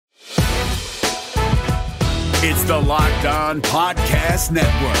It's the Locked On Podcast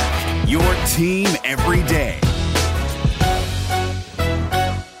Network, your team every day.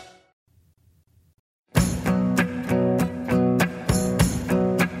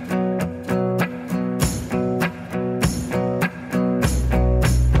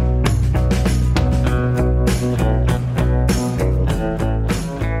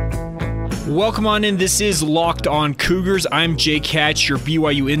 Welcome on in. This is Locked On Cougars. I'm Jake Hatch, your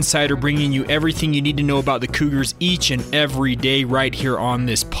BYU insider, bringing you everything you need to know about the Cougars each and every day right here on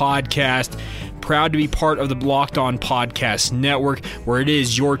this podcast. Proud to be part of the Locked On Podcast Network, where it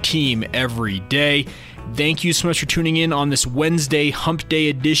is your team every day. Thank you so much for tuning in on this Wednesday Hump Day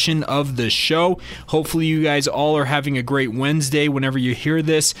edition of the show. Hopefully you guys all are having a great Wednesday whenever you hear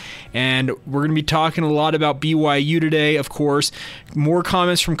this. And we're going to be talking a lot about BYU today, of course. More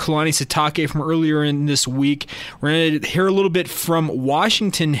comments from Kalani Sitake from earlier in this week. We're going to hear a little bit from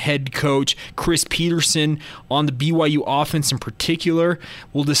Washington head coach Chris Petersen on the BYU offense in particular.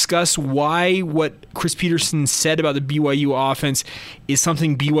 We'll discuss why what Chris Petersen said about the BYU offense is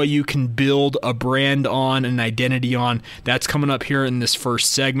something BYU can build a brand on, an identity on. That's coming up here in this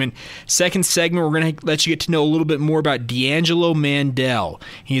first segment. Second segment, we're going to let you get to know a little bit more about D'Angelo Mandell.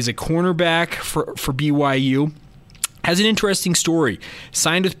 He is a cornerback for BYU. Has an interesting story.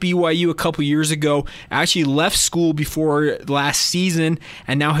 Signed with BYU a couple years ago, actually left school before last season,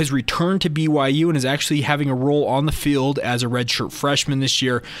 and now has returned to BYU and is actually having a role on the field as a redshirt freshman this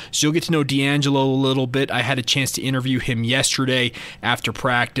year. So you'll get to know D'Angelo a little bit. I had a chance to interview him yesterday after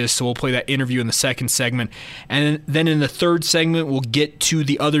practice, so we'll play that interview in the second segment. And then in the third segment, we'll get to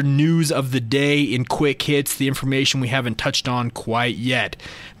the other news of the day in quick hits, the information we haven't touched on quite yet.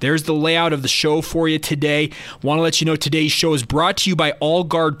 There's the layout of the show for you today. Want to let you know today's show is brought to you by All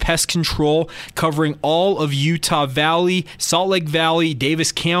Guard Pest Control, covering all of Utah Valley, Salt Lake Valley,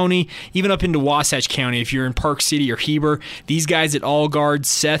 Davis County, even up into Wasatch County if you're in Park City or Heber. These guys at All Guard,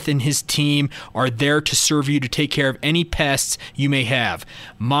 Seth and his team, are there to serve you, to take care of any pests you may have.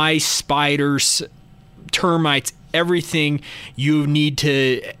 Mice, spiders, termites, everything you need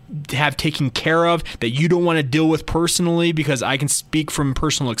to have taken care of that you don't want to deal with personally, because I can speak from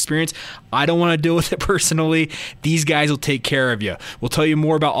personal experience. I don't want to deal with it personally. These guys will take care of you. We'll tell you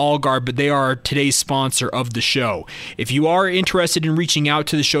more about All Guard, but they are today's sponsor of the show. If you are interested in reaching out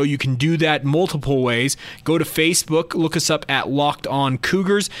to the show, you can do that multiple ways. Go to Facebook, look us up at Locked On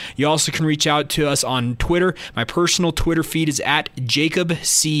Cougars. You also can reach out to us on Twitter. My personal Twitter feed is at Jacob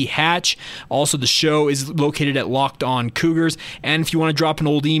C. Hatch. Also, the show is located at Locked On Cougars. And if you want to drop an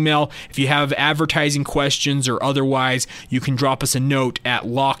old email, if you have advertising questions or otherwise, you can drop us a note at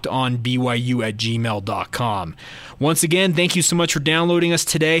lockedonbyu@gmail.com. Once again, thank you so much for downloading us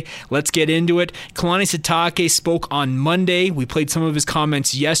today. Let's get into it. Kalani Sitake spoke on Monday. We played some of his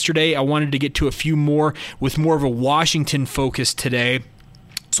comments yesterday. I wanted to get to a few more with more of a Washington focus today.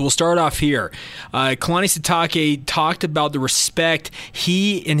 So we'll start off here. Kalani Sitake talked about the respect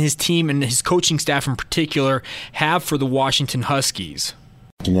he and his team and his coaching staff in particular have for the Washington Huskies.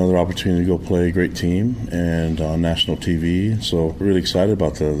 It's another opportunity to go play a great team and on national TV. So really excited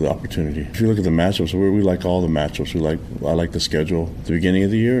about the opportunity. If you look at the matchups, we like all the matchups. I like the schedule at the beginning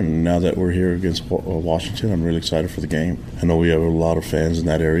of the year, and now that we're here against Washington, I'm really excited for the game. I know we have a lot of fans in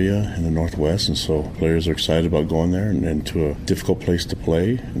that area in the Northwest, and so players are excited about going there and to a difficult place to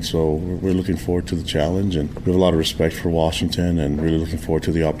play. And so we're looking forward to the challenge, and we have a lot of respect for Washington and really looking forward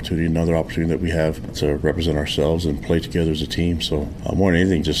to the opportunity, another opportunity that we have to represent ourselves and play together as a team. So more than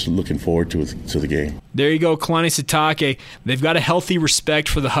anything, just looking forward to the game. There you go, Kalani Sitake. They've got a healthy respect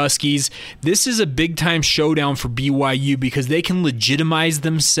for the Huskies. This is a big-time showdown for BYU because they can legitimize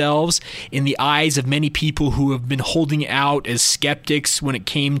themselves in the eyes of many people who have been holding out as skeptics when it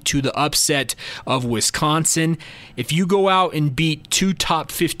came to the upset of Wisconsin. If you go out and beat two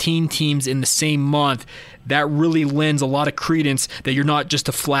top 15 teams in the same month, that really lends a lot of credence that you're not just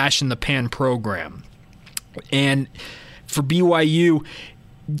a flash-in-the-pan program. And for BYU,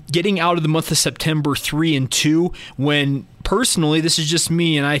 getting out of the month of September 3-2, when personally, this is just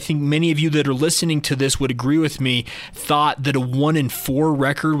me, and I think many of you that are listening to this would agree with me, thought that a 1-4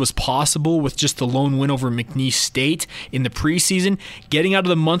 record was possible with just the lone win over McNeese State in the preseason. Getting out of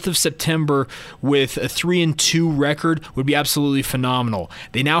the month of September with a 3-2 record would be absolutely phenomenal.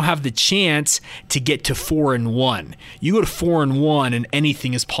 They now have the chance to get to 4-1. You go to 4-1, and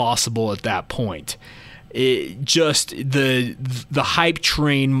anything is possible at that point. It just the hype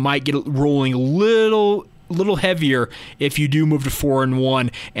train might get rolling a little little heavier if you do move to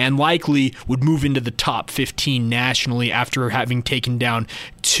 4-1, and likely would move into the top 15 nationally after having taken down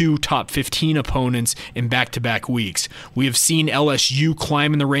 2 top 15 opponents in back-to-back weeks. We have seen LSU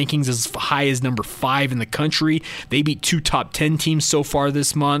climb in the rankings as high as number 5 in the country. They beat 2 top 10 teams so far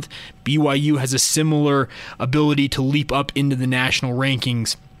this month. BYU has a similar ability to leap up into the national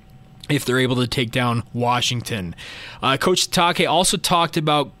rankings if they're able to take down Washington. Coach Sitake also talked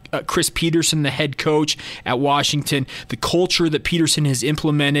about Chris Petersen, the head coach at Washington, the culture that Petersen has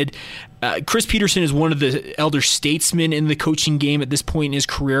implemented. Chris Petersen is one of the elder statesmen in the coaching game at this point in his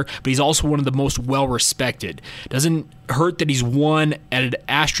career, but he's also one of the most well-respected. Doesn't hurt that he's won at an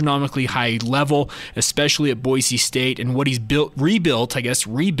astronomically high level, especially at Boise State, and what he's rebuilt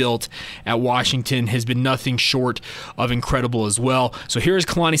at Washington has been nothing short of incredible as well. So here's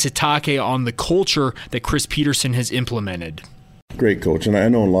Kalani Sitake on the culture that Chris Petersen has implemented. Great coach, and I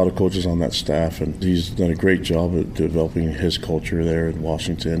know a lot of coaches on that staff, and he's done a great job at developing his culture there in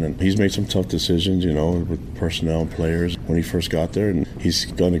Washington, and he's made some tough decisions, with personnel and players when he first got there, and he's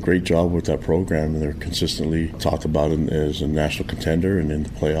done a great job with that program, and they're consistently talked about as a national contender and in the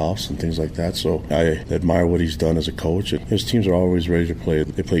playoffs and things like that. So I admire what he's done as a coach, and his teams are always ready to play.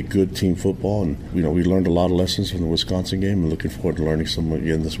 They play good team football, and we learned a lot of lessons from the Wisconsin game, and looking forward to learning some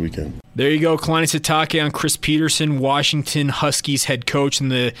again this weekend. There you go, Kalani Sitake on Chris Petersen, Washington Huskies head coach, and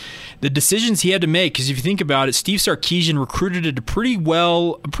the decisions he had to make. Because if you think about it, Steve Sarkisian recruited at a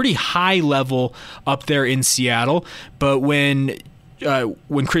pretty high level up there in Seattle, but when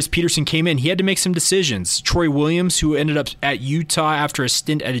Chris Petersen came in, he had to make some decisions. Troy Williams, who ended up at Utah after a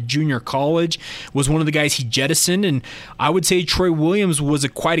stint at a junior college, was one of the guys he jettisoned, and I would say Troy Williams was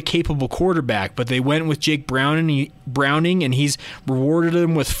quite a capable quarterback, but they went with Jake Browning, and he's rewarded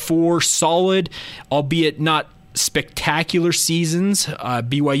him with 4 solid, albeit not spectacular seasons.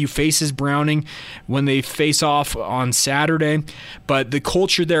 BYU faces Browning when they face off on Saturday, but the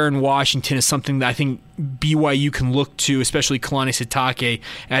culture there in Washington is something that I think BYU can look to, especially Kalani Sitake,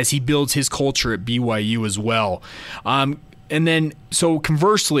 as he builds his culture at BYU as well. And then, so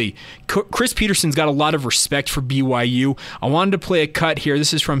conversely, Chris Petersen's got a lot of respect for BYU. I wanted to play a cut here.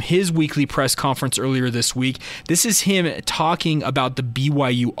 This is from his weekly press conference earlier this week. This is him talking about the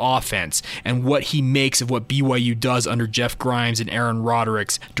BYU offense and what he makes of what BYU does under Jeff Grimes and Aaron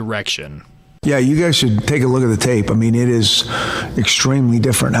Roderick's direction. Yeah, you guys should take a look at the tape. I mean, it is extremely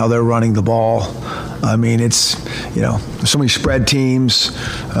different how they're running the ball. I mean, it's, there's so many spread teams,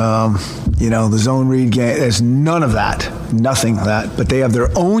 the zone read game. There's none of that, nothing of that. But they have their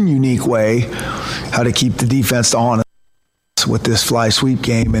own unique way how to keep the defense on with this fly sweep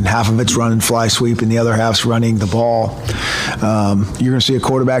game, and half of it's running fly sweep and the other half's running the ball. You're going to see a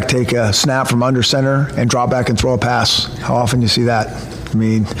quarterback take a snap from under center and drop back and throw a pass. How often do you see that? I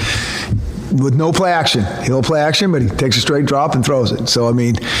mean, with no play action. He'll play action, but he takes a straight drop and throws it. So, I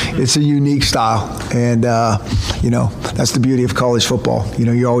mean, it's a unique style. And, that's the beauty of college football.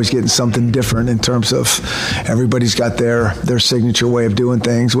 You're always getting something different in terms of everybody's got their signature way of doing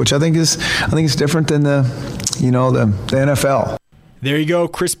things, which I think is different than the NFL. There you go,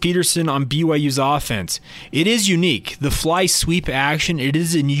 Chris Petersen on BYU's offense. It is unique. The fly sweep action, it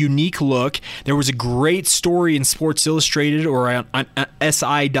is a unique look. There was a great story in Sports Illustrated or on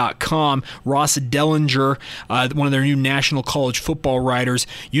SI.com. Ross Dellinger, one of their new national college football writers,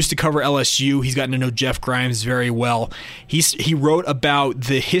 used to cover LSU. He's gotten to know Jeff Grimes very well. He wrote about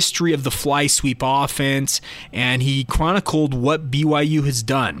the history of the fly sweep offense, and he chronicled what BYU has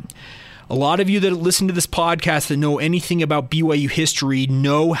done. A lot of you that listen to this podcast that know anything about BYU history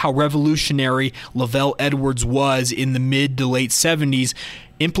know how revolutionary Lavelle Edwards was in the mid to late 70s,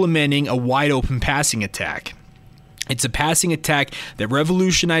 implementing a wide-open passing attack. It's a passing attack that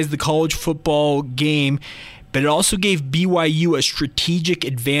revolutionized the college football game, but it also gave BYU a strategic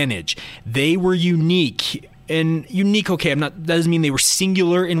advantage. They were unique. And unique, okay, that doesn't mean they were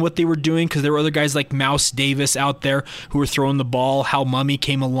singular in what they were doing, because there were other guys like Mouse Davis out there who were throwing the ball. Hal Mummy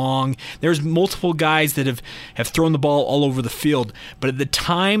came along. There's multiple guys that have thrown the ball all over the field. But at the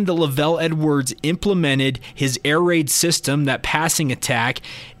time that Lavelle Edwards implemented his air raid system, that passing attack,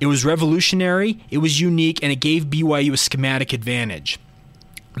 it was revolutionary, it was unique, and it gave BYU a schematic advantage.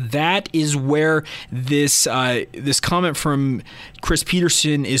 That is where this comment from Chris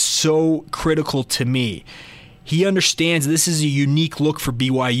Petersen is so critical to me. He understands this is a unique look for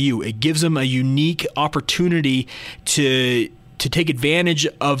BYU. It gives them a unique opportunity to take advantage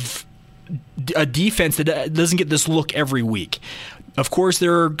of a defense that doesn't get this look every week. Of course,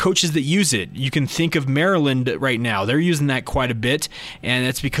 there are coaches that use it. You can think of Maryland right now. They're using that quite a bit, and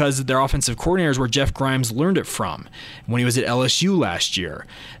that's because their offensive coordinator is where Jeff Grimes learned it from when he was at LSU last year.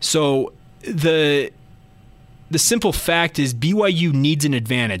 So the simple fact is BYU needs an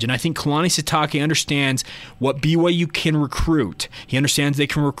advantage, and I think Kalani Sitake understands what BYU can recruit. He understands they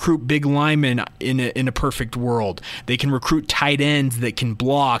can recruit big linemen in a perfect world. They can recruit tight ends that can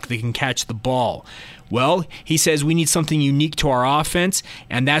block, they can catch the ball. Well, he says we need something unique to our offense,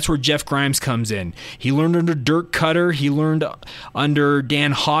 and that's where Jeff Grimes comes in. He learned under Dirk Cutter. He learned under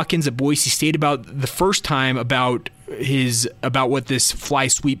Dan Hawkins at Boise State about the first time about what this fly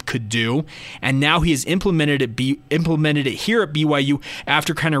sweep could do, and now he has implemented it here at BYU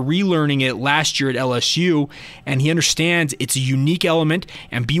after kind of relearning it last year at LSU, and he understands it's a unique element,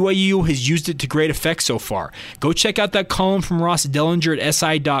 and BYU has used it to great effect so far. Go check out that column from Ross Dellinger at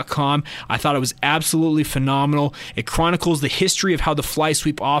SI.com. I thought it was absolutely phenomenal. It chronicles the history of how the fly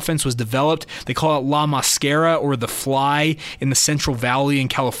sweep offense was developed. They call it La Mascara, or the fly, in the Central Valley in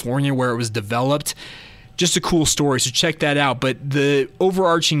California where it was developed. Just a cool story, so check that out. But the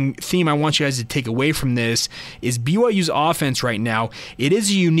overarching theme I want you guys to take away from this is BYU's offense right now. It is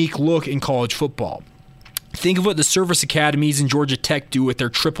a unique look in college football. Think of what the service academies in Georgia Tech do with their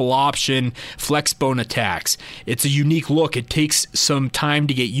triple option flex bone attacks. It's a unique look. It takes some time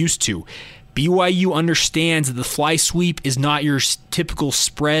to get used to. BYU understands that the fly sweep is not your typical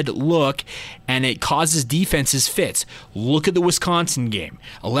spread look, and it causes defenses fits. Look at the Wisconsin game.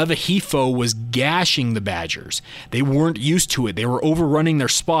 Aleva Hifo was gashing the Badgers. They weren't used to it. They were overrunning their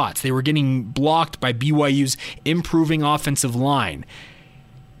spots. They were getting blocked by BYU's improving offensive line.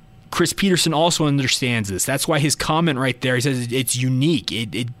 Chris Peterson also understands this. That's why his comment right there, he says it's unique.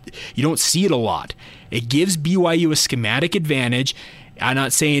 You don't see it a lot. It gives BYU a schematic advantage. I'm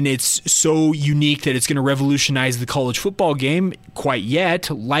not saying it's so unique that it's going to revolutionize the college football game quite yet,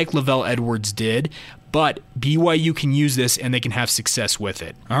 like Lavelle Edwards did, but BYU can use this and they can have success with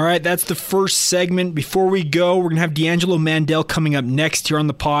it. All right, that's the first segment. Before we go, we're going to have D'Angelo Mandell coming up next here on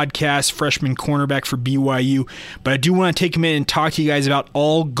the podcast, freshman cornerback for BYU. But I do want to take a minute and talk to you guys about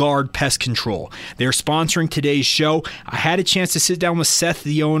All Guard Pest Control. They're sponsoring today's show. I had a chance to sit down with Seth,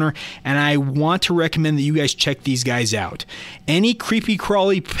 the owner, and I want to recommend that you guys check these guys out. Any creepy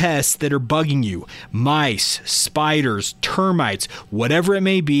crawly pests that are bugging you, mice, spiders, termites, whatever it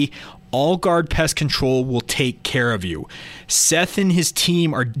may be, All Guard Pest Control will take care of you. Seth and his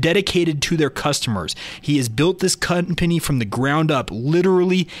team are dedicated to their customers. He has built this company from the ground up,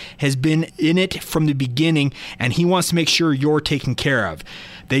 literally has been in it from the beginning, and he wants to make sure you're taken care of.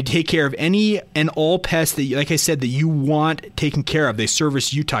 They take care of any and all pests that, like I said, that you want taken care of. They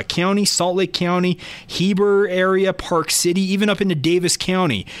service Utah County, Salt Lake County, Heber area, Park City, even up into Davis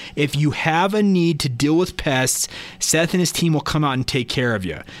County. If you have a need to deal with pests, Seth and his team will come out and take care of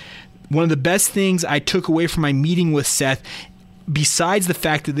you. One of the best things I took away from my meeting with Seth, besides the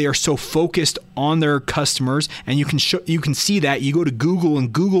fact that they are so focused on their customers, and you can see that, you go to Google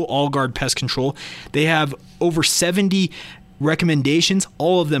and Google All Guard Pest Control, they have over 70 recommendations,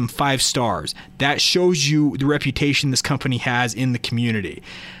 all of them 5 stars. That shows you the reputation this company has in the community.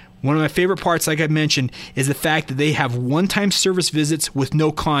 One of my favorite parts, like I mentioned, is the fact that they have one-time service visits with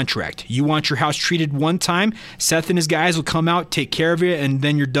no contract. You want your house treated one time, Seth and his guys will come out, take care of you, and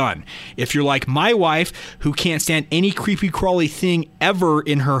then you're done. If you're like my wife, who can't stand any creepy crawly thing ever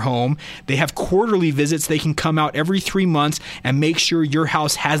in her home, they have quarterly visits. They can come out every 3 months and make sure your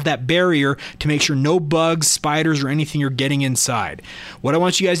house has that barrier to make sure no bugs, spiders, or anything you're getting inside. What I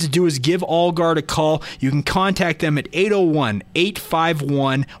want you guys to do is give All Guard a call. You can contact them at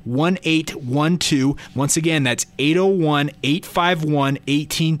 801-851-1812. Once again, that's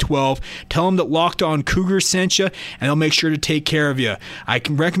 801-851-1812. Tell them that Locked On Cougars sent you, and they'll make sure to take care of you. I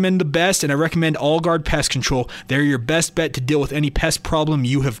can recommend the best, and I recommend All Guard Pest Control. They're your best bet to deal with any pest problem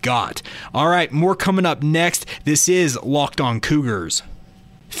you have got. All right, more coming up next. This is Locked On Cougars.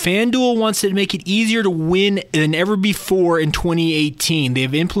 FanDuel wants to make it easier to win than ever before in 2018.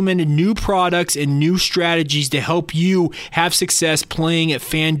 They've implemented new products and new strategies to help you have success playing at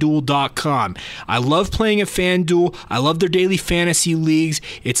FanDuel.com. I love playing at FanDuel. I love their daily fantasy leagues.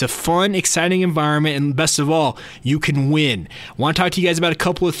 It's a fun, exciting environment, and best of all, you can win. I want to talk to you guys about a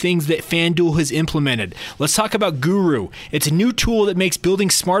couple of things that FanDuel has implemented. Let's talk about Guru. It's a new tool that makes building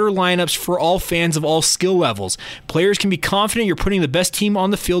smarter lineups for all fans of all skill levels. Players can be confident you're putting the best team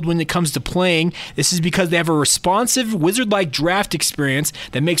on the field when it comes to playing. This is because they have a responsive, wizard-like draft experience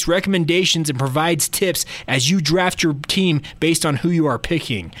that makes recommendations and provides tips as you draft your team based on who you are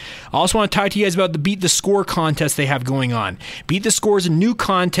picking. I also want to talk to you guys about the Beat the Score contest they have going on. Beat the Score is a new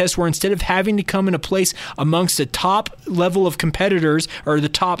contest where instead of having to come in a place amongst the top level of competitors, or the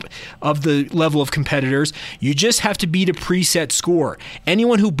top of the level of competitors, you just have to beat a preset score.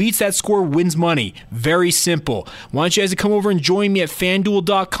 Anyone who beats that score wins money. Very simple. I want you guys to come over and join me at FanDuel.com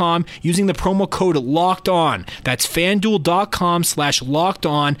FanDuel.com using the promo code LOCKEDON. That's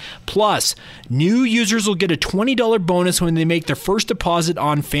FanDuel.com/LOCKEDON. Plus, new users will get a $20 bonus when they make their first deposit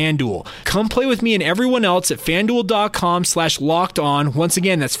on FanDuel. Come play with me and everyone else at FanDuel.com/LOCKEDON. Once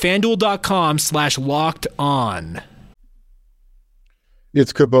again, that's FanDuel.com/LOCKEDON.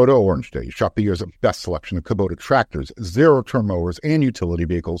 It's Kubota Orange Day. Shop the year's best selection of Kubota tractors, zero-turn mowers, and utility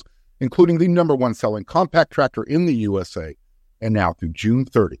vehicles, including the #1 selling compact tractor in the USA. And now through June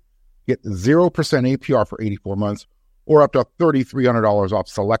 30, get 0% APR for 84 months or up to $3,300 off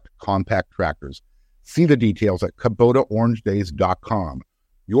select compact tractors. See the details at KubotaOrangeDays.com.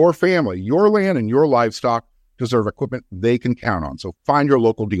 Your family, your land, and your livestock deserve equipment they can count on. So find your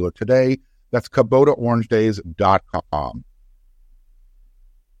local dealer today. That's KubotaOrangeDays.com.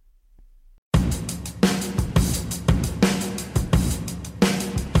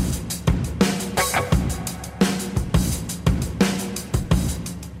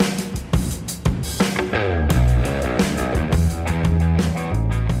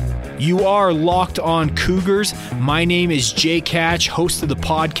 You are Locked On Cougars. My name is Jay Catch, host of the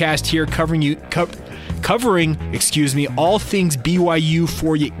podcast here, covering all things BYU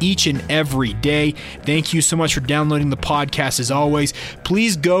for you each and every day. Thank you so much for downloading the podcast as always.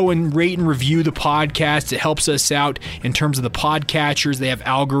 Please go and rate and review the podcast. It helps us out in terms of the podcatchers. They have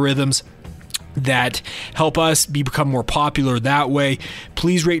algorithms that help us become more popular that way.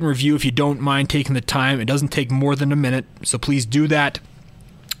 Please rate and review if you don't mind taking the time. It doesn't take more than a minute, so please do that.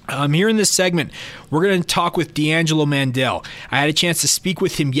 Here in this segment, we're going to talk with D'Angelo Mandell. I had a chance to speak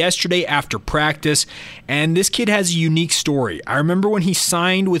with him yesterday after practice, and this kid has a unique story. I remember when he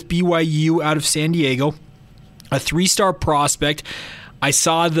signed with BYU out of San Diego, a 3-star prospect. I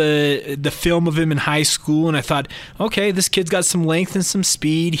saw the film of him in high school, and I thought, okay, this kid's got some length and some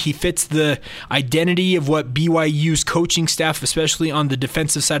speed. He fits the identity of what BYU's coaching staff, especially on the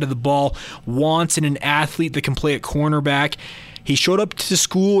defensive side of the ball, wants in an athlete that can play at cornerback. He showed up to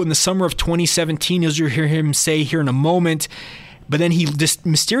school in the summer of 2017, as you'll hear him say here in a moment, but then he just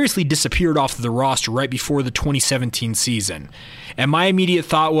mysteriously disappeared off the roster right before the 2017 season. And my immediate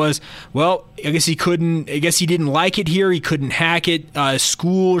thought was, well, I guess he didn't like it here. He couldn't hack it.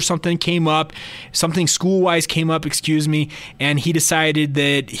 School or something came up. Something school-wise came up, and he decided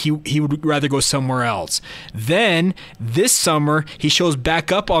that he would rather go somewhere else. Then, this summer, he shows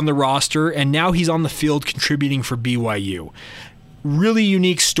back up on the roster, and now he's on the field contributing for BYU. Really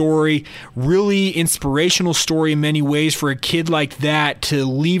unique story, really inspirational story in many ways for a kid like that to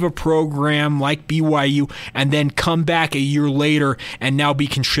leave a program like BYU and then come back a year later and now be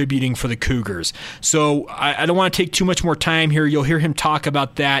contributing for the Cougars. So I don't want to take too much more time here. You'll hear him talk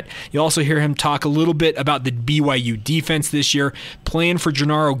about that. You'll also hear him talk a little bit about the BYU defense this year, playing for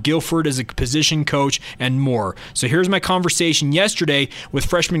Gennaro Guilford as a position coach, and more. So here's my conversation yesterday with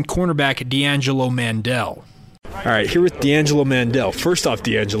freshman cornerback D'Angelo Mandell. All right, here with D'Angelo Mandell. First off,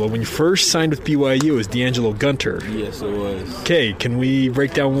 D'Angelo, when you first signed with BYU, it was D'Angelo Gunter. Yes, it was. Okay, can we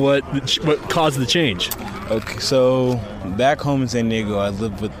break down what caused the change? Okay, so back home in San Diego, I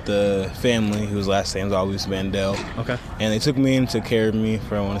lived with the family whose last name's always Mandell. Okay. And they took me and took care of me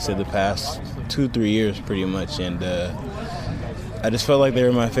for, I want to say, the past 2-3 years pretty much. And I just felt like they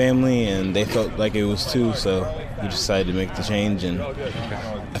were my family, and they felt like it was too, so we decided to make the change, and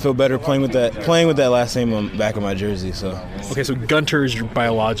I feel better playing with that last name on the back of my jersey. So Gunter is your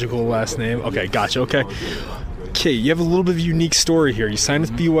biological last name. Okay, gotcha. Okay, you have a little bit of a unique story here. You signed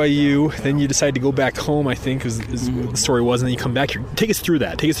with BYU, then you decide to go back home, I think is what the story was, and then you come back here. Take us through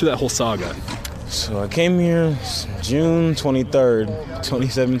that whole saga. So I came here June 23rd,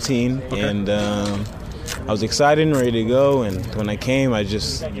 2017, and I was excited and ready to go, and when I came,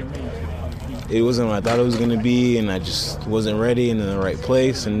 it wasn't what I thought it was going to be, and I just wasn't ready and in the right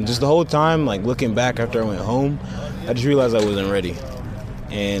place. And just the whole time, like looking back after I went home, I just realized I wasn't ready.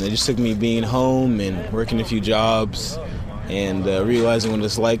 And it just took me being home and working a few jobs and realizing what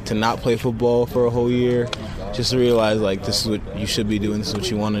it's like to not play football for a whole year, just to realize, like, this is what you should be doing, this is what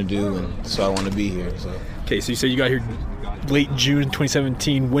you want to do, and so I want to be here. So. Okay, so you said you got here late June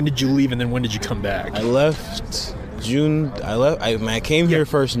 2017. When did you leave, and then when did you come back? I left June. I came here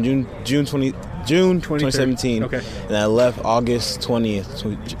first in June 2017. Okay. And I left August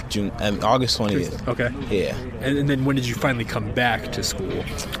 20th. August 20th. Okay. Yeah. And then when did you finally come back to school?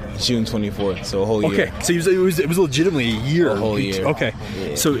 June 24th. So a whole year. Okay. So it was legitimately a year. A whole year. Okay.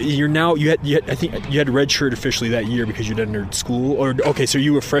 Yeah. So you had redshirt officially that year because you'd entered school, or okay. So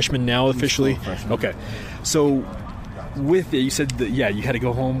you were a freshman now officially. Freshman. Okay. So. With it, you said that, you had to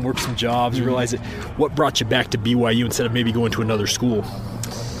go home, work some jobs, realize it. What brought you back to BYU instead of maybe going to another school?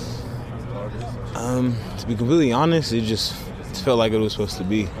 To be completely honest, it just felt like it was supposed to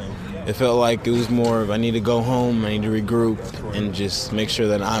be. It felt like it was more of I need to go home, I need to regroup, and just make sure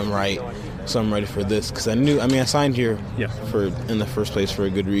that I'm right, so I'm ready for this. Because I signed here in the first place for a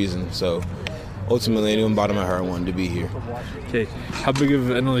good reason. So ultimately, in the bottom of my heart, I wanted to be here. Okay, I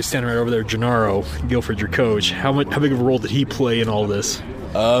know he's standing right over there, Gennaro Guilford, your coach. How big of a role did he play in all this?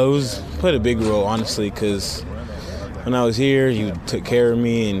 Played a big role, honestly, because when I was here, he took care of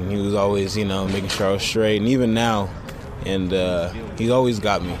me, and he was always, making sure I was straight. And even now, and he's always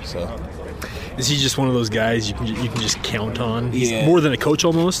got me. So, is he just one of those guys you can just count on? He's more than a coach,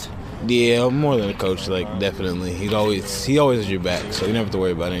 almost. Yeah, more than a coach, definitely. He always has your back, so you never have to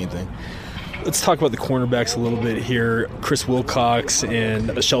worry about anything. Let's talk about the cornerbacks a little bit here. Chris Wilcox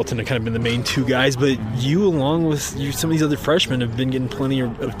and Shelton have kind of been the main two guys, but you, along with some of these other freshmen, have been getting plenty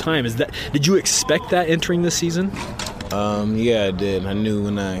of time. Did you expect that entering this season? Yeah, I did. I knew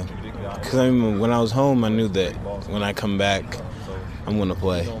when I was home, I knew that when I come back, I'm going to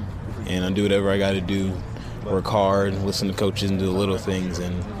play. And I do whatever I got to do, work hard, listen to coaches, and do the little things.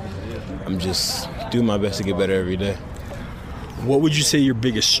 And I'm just doing my best to get better every day. What would you say your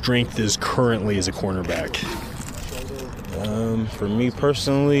biggest strength is currently as a cornerback? For me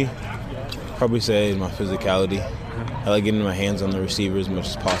personally, probably say my physicality. I like getting my hands on the receiver as much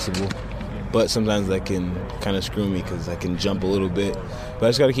as possible. But sometimes that can kind of screw me because I can jump a little bit. But I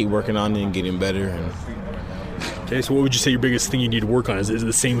just got to keep working on it and getting better. Okay, so what would you say your biggest thing you need to work on? Is it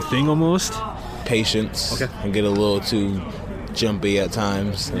the same thing almost? Patience. Okay. And get a little too jumpy at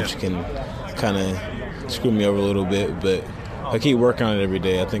times, which can kind of screw me over a little bit. But I keep working on it every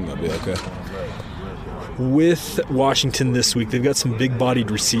day. I think I'll be okay. With Washington this week, they've got some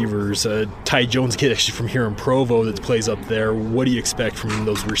big-bodied receivers. Ty Jones, kid actually from here in Provo that plays up there. What do you expect from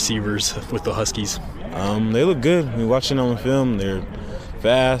those receivers with the Huskies? They look good. We're watching on the film. They're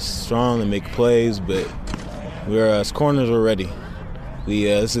fast, strong, they make plays, but as corners, we're ready.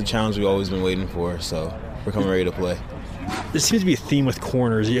 This is a challenge we've always been waiting for, so we're coming ready to play. There seems to be a theme with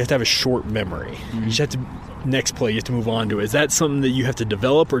corners. You have to have a short memory. You just have to next play, you have to move on to it. Is that something that you have to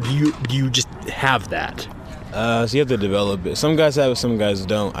develop, or do you just have that? So you have to develop it. Some guys have it, some guys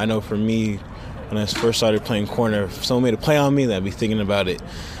don't. I know for me, when I first started playing corner, if someone made a play on me, then I'd be thinking about it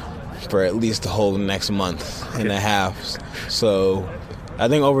for at least the whole next month and a half. So I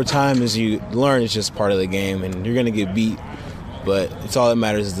think over time, as you learn, it's just part of the game, and you're going to get beat, but it's all that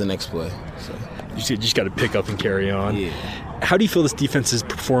matters is the next play. So you just got to pick up and carry on. Yeah. How do you feel this defense is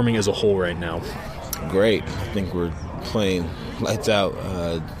performing as a whole right now? Great. I think we're playing lights out,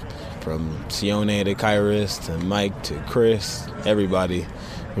 from Sione to Kairos to Mike to Chris, everybody.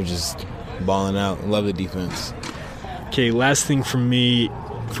 We're just balling out. Love the defense. Okay, last thing from me.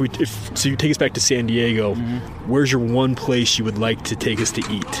 So you take us back to San Diego. Where's your one place you would like to take us to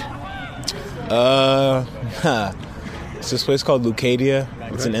eat? It's this place called Lucadia.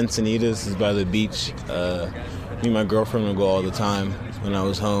 It's in Encinitas. It's by the beach. Me and my girlfriend would go all the time when I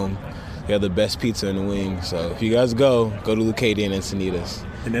was home. They have the best pizza in the wing. So if you guys go to Lucadia in Encinitas.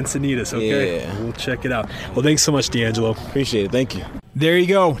 In Encinitas, okay. Yeah. We'll check it out. Well, thanks so much, D'Angelo. Appreciate it. Thank you. There you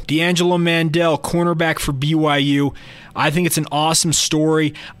go. D'Angelo Mandell, cornerback for BYU. I think it's an awesome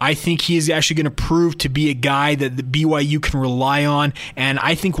story. I think he is actually going to prove to be a guy that the BYU can rely on, and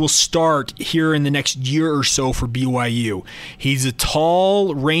I think will start here in the next year or so for BYU. He's a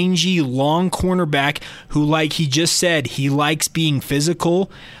tall, rangy, long cornerback who, like he just said, he likes being physical.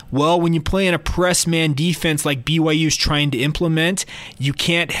 Well, when you play in a press man defense like BYU's trying to implement, you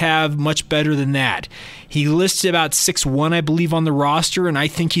can't have much better than that. He listed about 6'1", I believe, on the roster, and I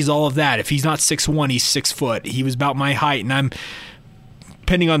think he's all of that. If he's not 6'1", he's 6 foot. He was about my height, and I'm,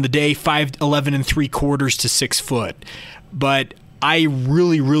 depending on the day, 5'11 3/4 to 6 foot. But I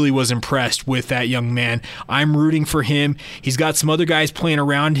really, really was impressed with that young man. I'm rooting for him. He's got some other guys playing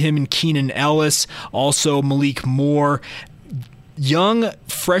around him in Keenan Ellis, also Malik Moore. Young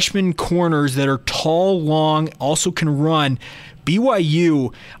freshman corners that are tall, long, also can run.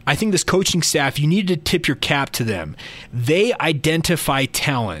 BYU, I think this coaching staff, you need to tip your cap to them. They identify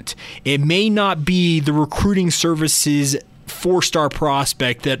talent. It may not be the recruiting services 4-star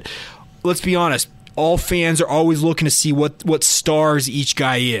prospect that, let's be honest, all fans are always looking to see what stars each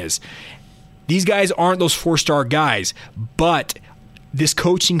guy is. These guys aren't those 4-star guys, but this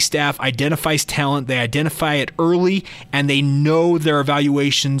coaching staff identifies talent. They identify it early, and they know their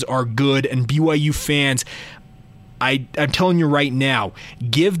evaluations are good, and BYU fans, I'm telling you right now,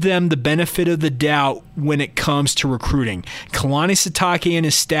 give them the benefit of the doubt when it comes to recruiting. Kalani Sitake and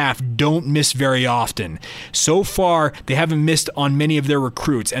his staff don't miss very often. So far, they haven't missed on many of their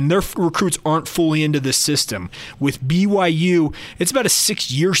recruits, and their recruits aren't fully into the system. With BYU, it's about a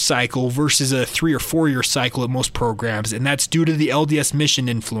 6-year cycle versus a 3 or 4 year cycle at most programs, and that's due to the LDS mission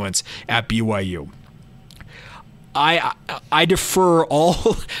influence at BYU. I defer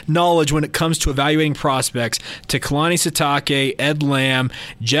all knowledge when it comes to evaluating prospects to Kalani Sitake, Ed Lamb,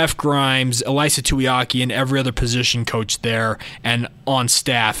 Jeff Grimes, Elisa Tuiaki, and every other position coach there and on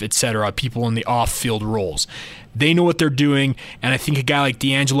staff, etc., people in the off-field roles. They know what they're doing, and I think a guy like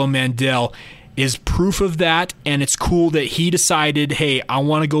D'Angelo Mandell is proof of that, and it's cool that he decided, hey, I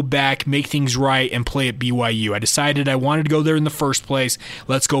want to go back, make things right, and play at BYU. I decided I wanted to go there in the first place.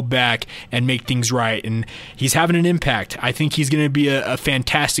 Let's go back and make things right. And he's having an impact. I think he's going to be a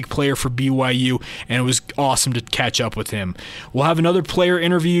fantastic player for BYU, and it was awesome to catch up with him. We'll have another player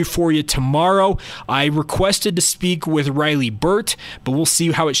interview for you tomorrow. I requested to speak with Riley Burt, but we'll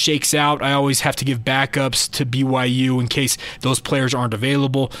see how it shakes out. I always have to give backups to BYU in case those players aren't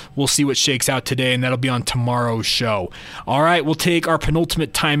available. We'll see what shakes out today, and that'll be on tomorrow's show. All right, we'll take our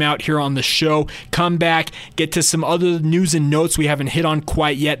penultimate timeout here on the show, come back, get to some other news and notes we haven't hit on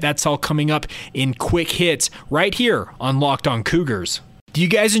quite yet. That's all coming up in quick hits right here on Locked On Cougars. Do you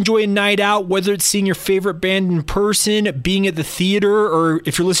guys enjoy a night out, whether it's seeing your favorite band in person, being at the theater, or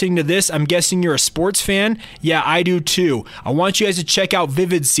if you're listening to this, I'm guessing you're a sports fan? Yeah, I do too. I want you guys to check out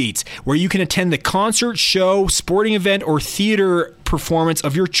Vivid Seats, where you can attend the concert, show, sporting event, or theater performance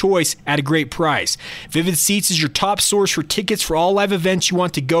of your choice at a great price. Vivid Seats is your top source for tickets for all live events you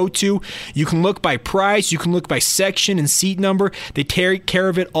want to go to. You can look by price, you can look by section and seat number. They take care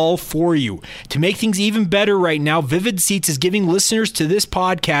of it all for you. To make things even better right now, Vivid Seats is giving listeners to this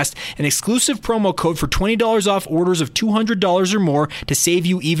podcast an exclusive promo code for $20 off orders of $200 or more to save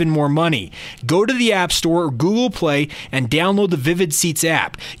you even more money. Go to the App Store or Google Play and download the Vivid Seats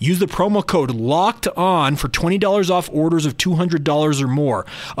app. Use the promo code LOCKED ON for $20 off orders of $200 or more.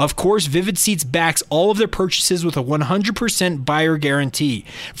 Of course, Vivid Seats backs all of their purchases with a 100% buyer guarantee.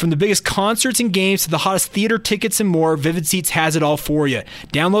 From the biggest concerts and games to the hottest theater tickets and more, Vivid Seats has it all for you.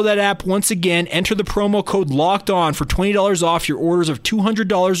 Download that app once again, enter the promo code LOCKED ON for $20 off your orders of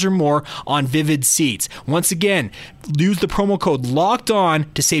 $200 or more on Vivid Seats. Once again, use the promo code LOCKED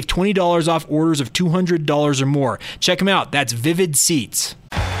ON to save $20 off orders of $200 or more. Check them out. That's Vivid Seats.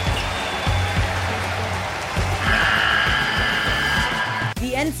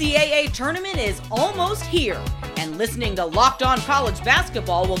 The NCAA tournament is almost here, and listening to Locked On College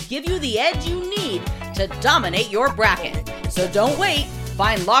Basketball will give you the edge you need to dominate your bracket. So don't wait.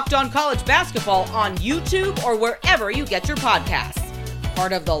 Find Locked On College Basketball on YouTube or wherever you get your podcasts.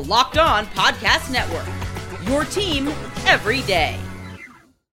 Part of the Locked On Podcast Network. Your team every day.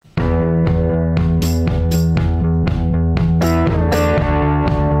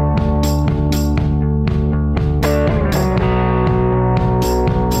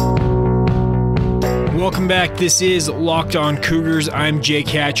 Welcome back. This is Locked On Cougars. I'm Jake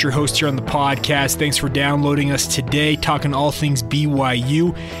Hatch, your host here on the podcast. Thanks for downloading us today, talking all things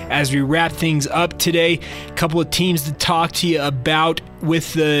BYU. As we wrap things up today, a couple of teams to talk to you about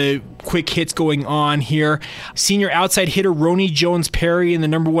with the quick hits going on here. Senior outside hitter Roni Jones-Perry and the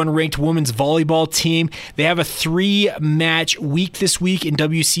number 1 ranked women's volleyball team. They have a 3-match week this week in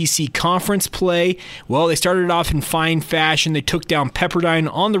WCC conference play. Well, they started off in fine fashion. They took down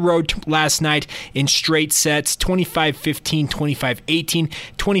Pepperdine on the road last night in straight sets, 25-15, 25-18,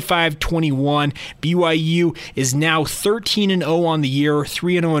 25-21. BYU is now 13-0 on the year,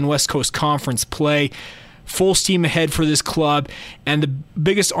 3-0 in West Coast Conference play. Full steam ahead for this club, and the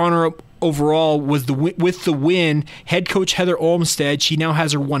biggest honor overall was with the win. Head coach Heather Olmstead, she now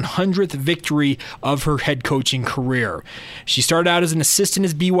has her 100th victory of her head coaching career. She started out as an assistant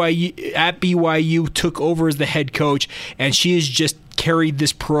at BYU, took over as the head coach, and she has just carried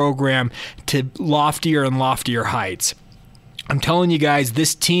this program to loftier and loftier heights. I'm telling you guys,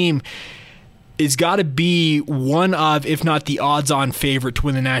 this team is got to be one of, if not the odds-on favorite to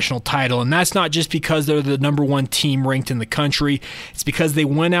win the national title. And that's not just because they're the number 1 team ranked in the country. It's because they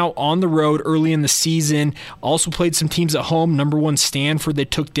went out on the road early in the season, also played some teams at home. Number 1 Stanford they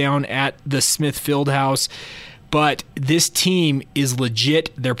took down at the Smith Fieldhouse. But this team is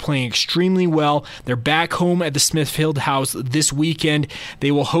legit. They're playing extremely well. They're back home at the Smith Fieldhouse this weekend.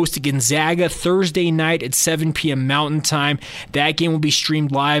 They will host Gonzaga Thursday night at 7 p.m. Mountain Time. That game will be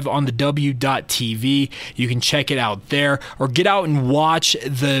streamed live on the W.TV. You can check it out there or get out and watch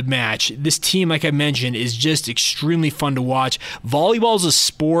the match. This team, like I mentioned, is just extremely fun to watch. Volleyball is a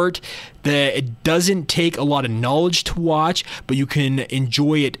sport It doesn't take a lot of knowledge to watch, but you can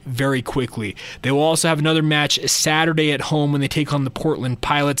enjoy it very quickly. They will also have another match Saturday at home when they take on the Portland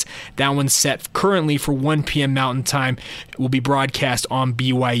Pilots. That one's set currently for 1 p.m. Mountain Time. It will be broadcast on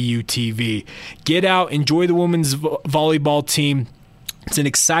BYU TV. Get out, enjoy the women's volleyball team. It's an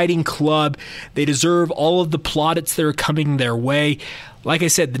exciting club. They deserve all of the plaudits that are coming their way. Like I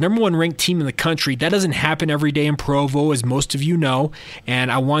said, the number 1 ranked team in the country, that doesn't happen every day in Provo, as most of you know,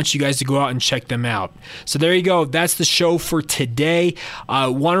 and I want you guys to go out and check them out. So there you go. That's the show for today. I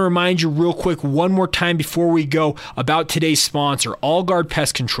want to remind you real quick one more time before we go about today's sponsor, All Guard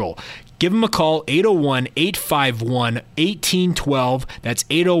Pest Control. Give them a call, 801-851-1812. That's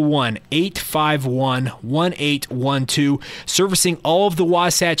 801-851-1812. Servicing all of the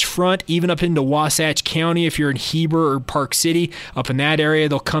Wasatch Front, even up into Wasatch County. If you're in Heber or Park City, up in that area,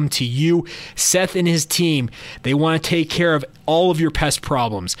 they'll come to you. Seth and his team, they want to take care of all of your pest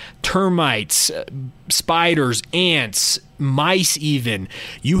problems. Termites, spiders, ants, mice even.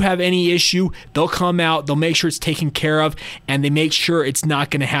 You have any issue, they'll come out, they'll make sure it's taken care of, and they make sure it's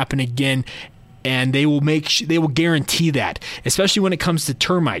not going to happen again. And they will guarantee that, especially when it comes to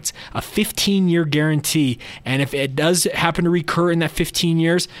termites, a 15-year guarantee. And if it does happen to recur in that 15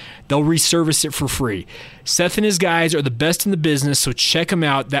 years, they'll reservice it for free. Seth and his guys are the best in the business, so check them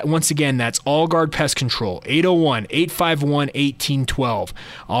out. That once again, that's All Guard Pest Control, 801-851-1812.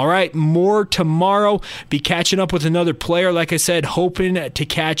 All right, more tomorrow. Be catching up with another player, like I said, hoping to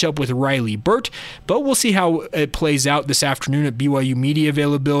catch up with Riley Burt, but we'll see how it plays out this afternoon at BYU Media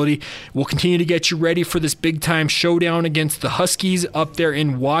Availability. We'll continue to get you ready for this big-time showdown against the Huskies up there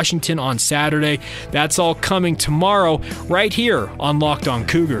in Washington on Saturday. That's all coming tomorrow right here on Locked On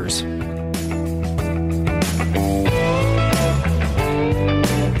Cougars.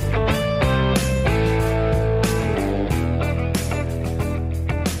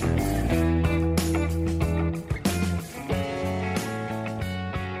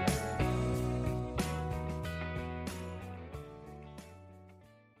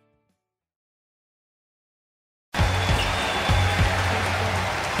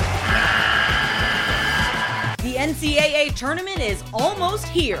 The NCAA tournament is almost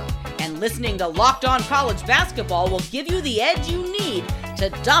here, and listening to Locked On College Basketball will give you the edge you need to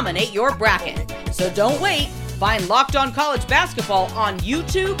dominate your bracket. So don't wait. Find Locked On College Basketball on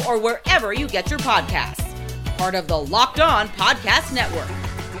YouTube or wherever you get your podcasts. Part of the Locked On Podcast Network.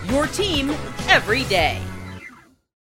 Your team every day.